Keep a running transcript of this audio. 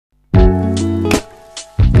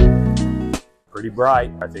pretty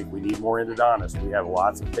bright. I think we need more endodontists. We have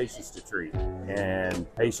lots of patients to treat, and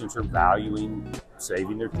patients are valuing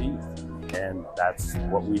saving their teeth, and that's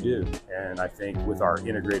what we do. And I think with our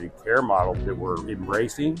integrated care model that we're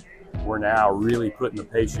embracing, we're now really putting the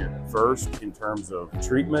patient first in terms of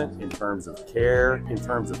treatment, in terms of care, in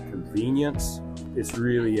terms of convenience. It's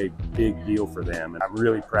really a big deal for them, and I'm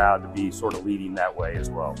really proud to be sort of leading that way as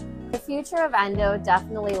well. The future of endo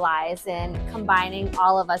definitely lies in combining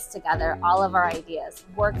all of us together, all of our ideas,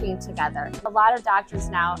 working together. A lot of doctors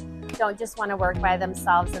now don't just want to work by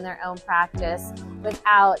themselves in their own practice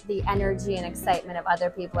without the energy and excitement of other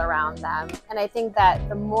people around them. And I think that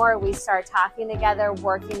the more we start talking together,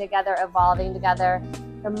 working together, evolving together,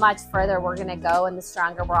 the much further we're going to go and the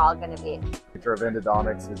stronger we're all going to be. The future of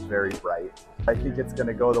endodontics is very bright. I think it's going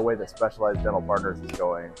to go the way that Specialized Dental Partners is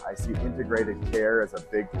going. I see integrated care as a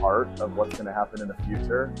big part of what's going to happen in the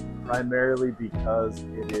future, primarily because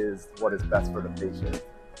it is what is best for the patient.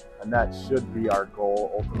 And that should be our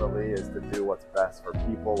goal ultimately, is to do what's best for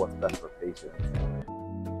people, what's best for patients.